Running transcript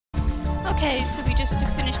Okay, so we just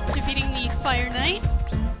finished defeating the Fire Knight.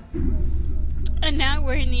 And now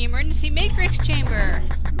we're in the emergency matrix chamber.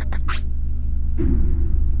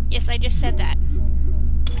 Yes, I just said that.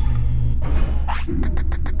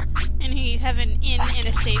 And here you have an inn and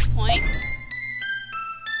a save point.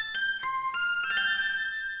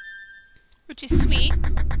 Which is sweet.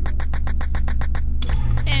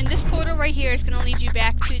 And this portal right here is going to lead you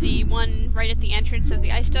back to the one right at the entrance of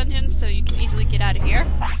the ice dungeon, so you can easily get out of here.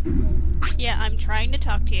 Yeah, I'm trying to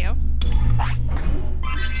talk to you.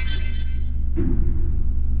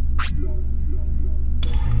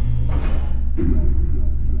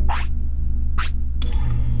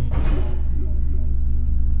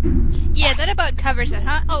 Yeah, that about covers it,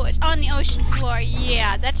 huh? Oh, it's on the ocean floor.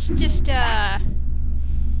 Yeah, that's just, if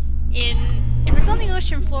it's on the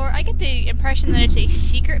ocean floor, I get the impression that it's a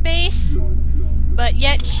secret base, but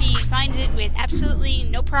yet she finds it with absolutely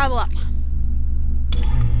no problem.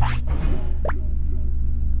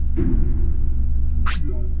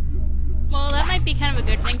 Well, that might be kind of a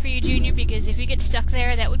good thing for you, Junior, because if you get stuck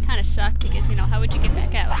there, that would kind of suck, because, you know, how would you get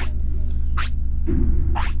back out?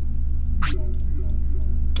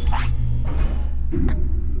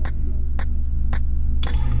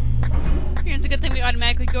 It's a good thing we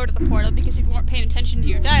automatically go to the portal, because if you weren't paying attention to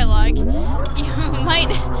your dialogue, you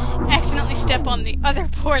might accidentally step on the other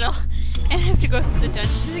portal and have to go through the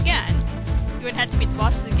dungeons again. You wouldn't have to beat the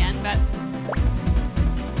bosses again, but...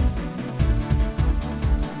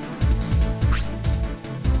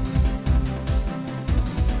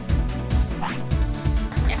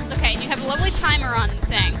 Yes, okay, and you have a lovely timer on the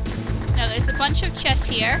thing. Now, there's a bunch of chests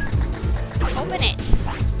here. Open it.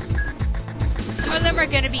 Some of them are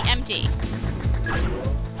going to be empty.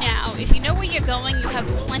 Now, if you know where you're going, you have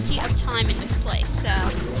plenty of time in this place, so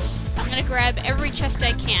I'm going to grab every chest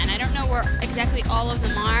I can. I don't know where exactly all of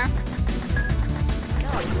them are. Go.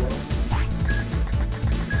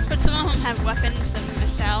 But some of them have weapons I'm going to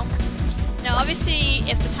sell. Now, obviously,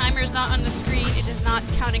 if the timer is not on the screen, it does not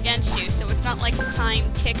count against you, so it's not like the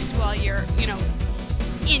time ticks while you're, you know,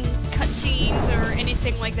 in cutscenes or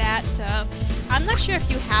anything like that, so I'm not sure if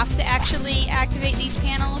you have to actually activate these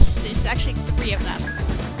panels. There's actually 3 of them.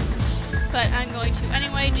 But I'm going to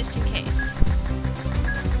anyway, just in case.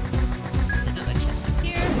 There's another chest up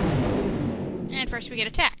here. And first we get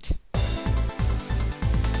attacked.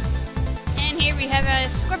 And here we have a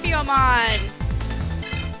Scorpiomon!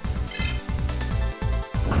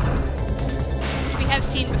 Which we have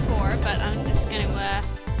seen before, but I'm just going to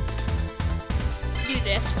do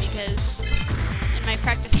this because in my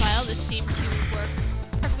practice file this seemed to work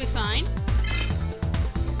perfectly fine.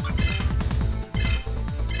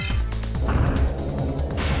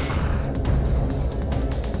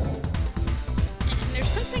 And there's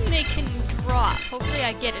something they can drop. Hopefully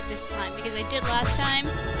I get it this time because I did last time.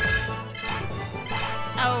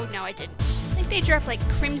 Oh, no I didn't. I think they dropped like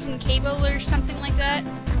Crimson Cable or something like that.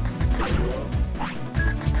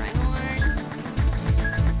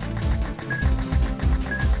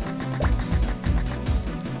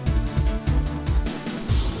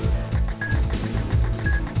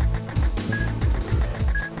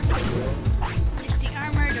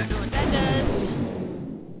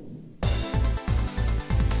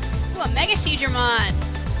 Digimon.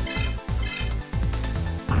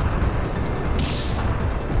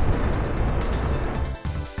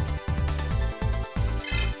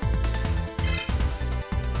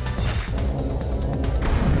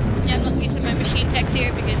 Yeah, I'm not using my machine techs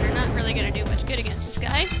here because they're not really going to do much good against this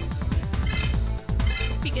guy.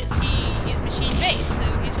 Because he is machine based, so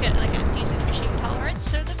he's got like a decent machine tolerance,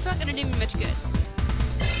 so that's not going to do me much good.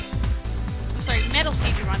 I'm sorry, Metal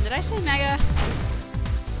Digimon. Did I say Mega?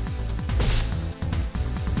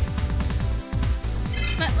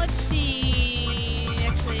 But let's see,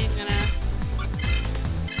 actually I'm gonna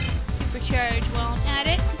supercharge while I'm at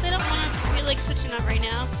it, because I don't want to really like switching up right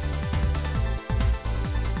now.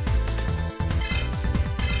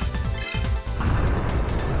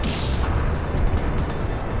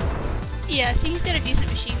 Yeah, see he's got a decent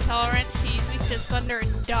machine tolerance, he's weak to thunder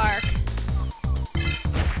and dark.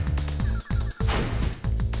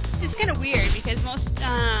 It's kind of weird, because most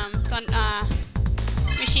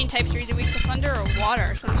machine types are either weak to thunder or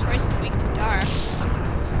water, so I'm surprised it's weak to dark.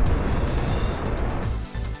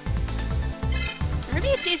 Or maybe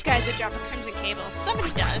it's these guys that drop a Crimson Cable.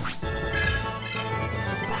 Somebody does.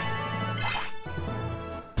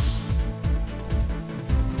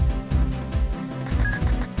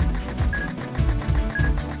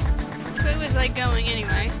 Which way was I going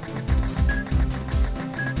anyway?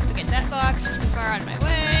 Look at that box, too far out of my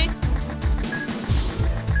way.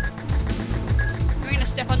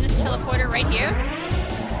 Step on this teleporter right here.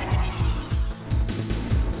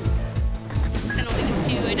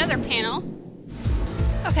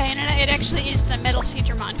 Okay, and it actually is the Metal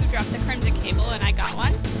Digimon who dropped the Crimson Cable, and I got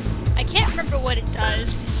one. I can't remember what it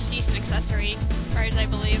does. It's a decent accessory, as far as I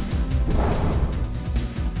believe.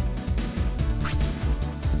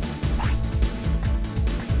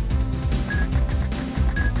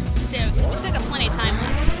 So we still got plenty of time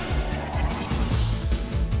left.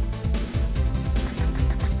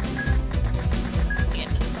 Get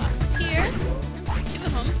to the box up here. Two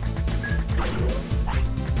of them.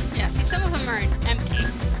 Yeah, see, some of them are empty.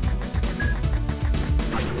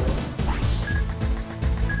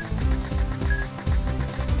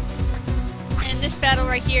 And this battle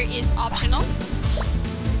right here is optional.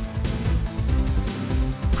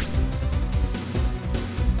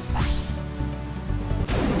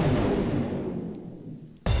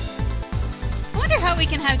 I wonder how we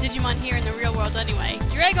can have Digimon here in the real world anyway.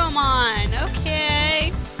 Dragomon!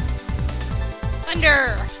 Okay!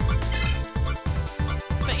 Thunder!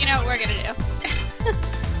 But you know what we're gonna do.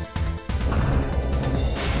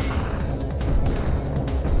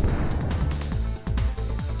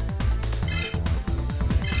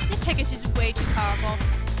 That tech is just way too powerful.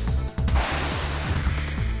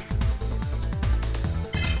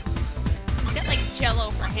 He's got like jello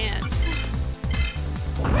for hands.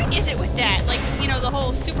 What is it with that? Like, you know, the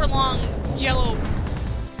whole super long jello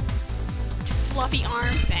fluffy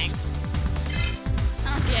arm thing.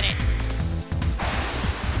 I don't get it.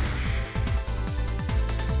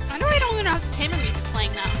 I wonder why I don't even have the Tamer music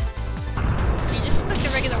playing though. I mean, this is like the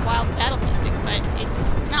regular wild battle music, but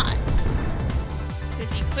it's not.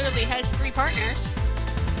 Because he clearly has 3 partners.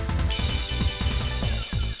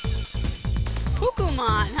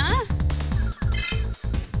 Kukumon, huh?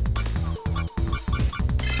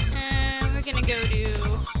 We're gonna go to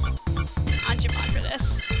Anjumon for this.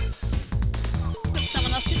 Let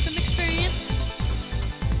someone else get some experience.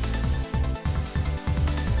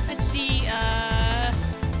 Let's see,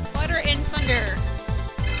 Water and Thunder.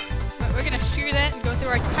 But we're gonna sear that and go through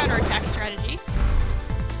our counterattack strategy.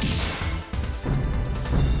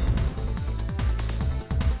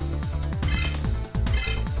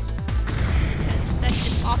 Because that's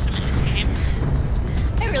just awesome in this game.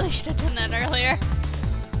 I really should have done that earlier.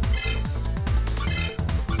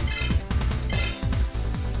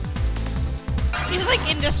 He's like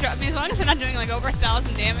indestructible. I mean, as long as they're not doing like over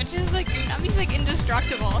 1,000 damage, he's like, that means like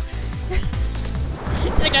indestructible.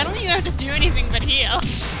 It's like, I don't even have to do anything but heal.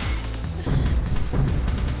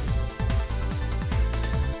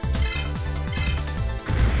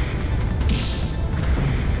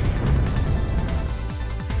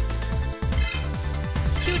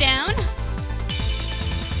 It's 2 down.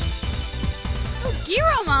 Oh,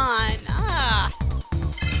 Giromon! Ah!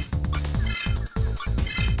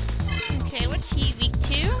 Okay, what's he weak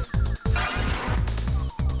to?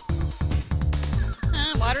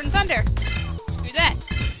 Water and Thunder. Do that.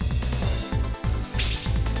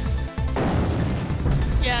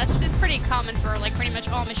 Yeah, it's pretty common for like pretty much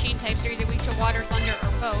all machine types. They're either weak to water, thunder,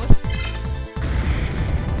 or both.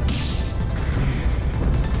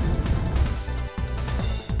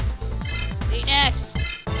 Sweetness.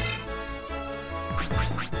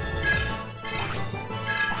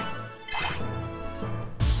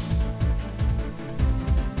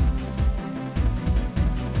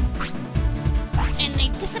 And they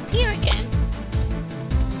disappear again.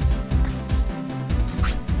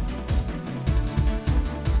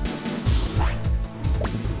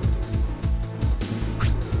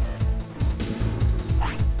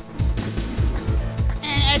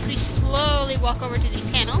 And as we slowly walk over to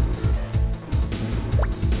the panel,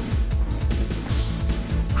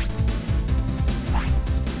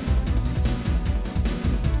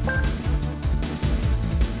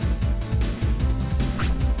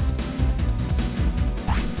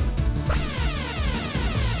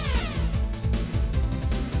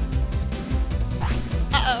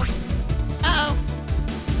 uh-oh.